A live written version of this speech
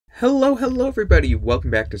Hello everybody!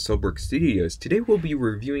 Welcome back to Soulwork Studios. Today we'll be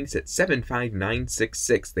reviewing set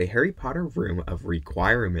 75966, the Harry Potter Room of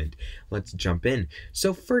Requirement. Let's jump in.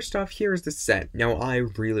 So first off, here is the set. Now I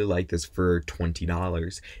really like this for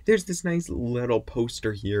 $20. There's this nice little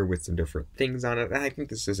poster here with some different things on it, and I think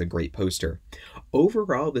this is a great poster.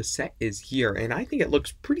 Overall, the set is here, and I think it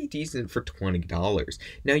looks pretty decent for $20.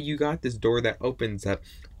 Now you got this door that opens up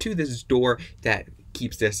to this door that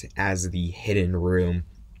keeps this as the hidden room.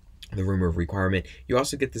 The Room of Requirement. You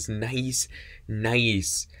also get this nice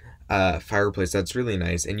fireplace that's really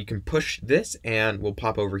nice, and you can push this and we'll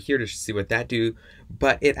pop over here to see what that do,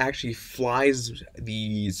 but it actually flies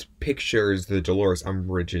these pictures, the Dolores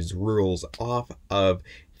Umbridge's rules, off of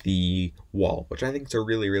the wall, which I think is a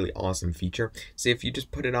really awesome feature. So if you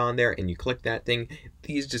just put it on there and you click that thing,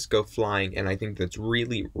 these just go flying, and I think that's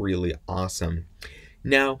really awesome.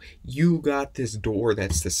 Now, you got this door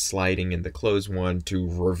that's the sliding and the closed one to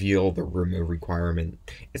reveal the Room of Requirement.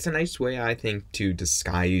 It's a nice way, I think, to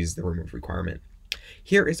disguise the Room of Requirement.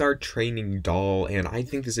 Here is our training doll, and I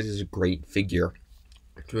think this is a great figure.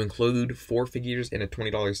 To include 4 figures in a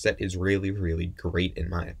 $20 set is really great in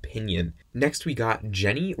my opinion. Next we got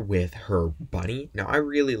Jenny with her bunny. Now I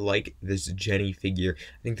really like this Jenny figure.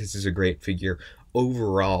 I think this is a great figure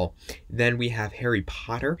overall. Then we have Harry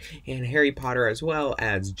Potter, and Harry Potter as well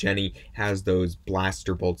as Jenny has those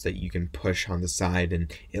blaster bolts that you can push on the side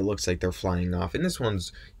and it looks like they're flying off, and this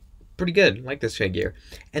one's pretty good. I like this figure.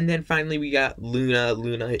 And then finally we got Luna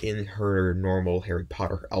in her normal Harry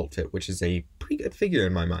Potter outfit, which is a pretty good figure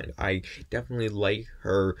in my mind. I definitely like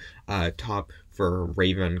her top for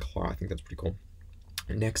Ravenclaw. I think that's pretty cool.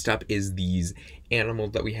 Next up is these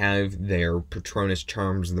animals that we have. They're Patronus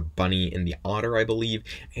charms, the bunny and the otter, I believe.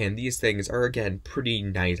 And these things are, again, pretty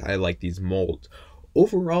nice. I like these molds.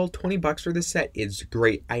 Overall, 20 bucks for this set is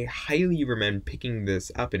great. I highly recommend picking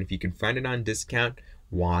this up, and if you can find it on discount,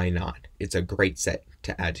 why not? It's a great set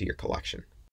to add to your collection.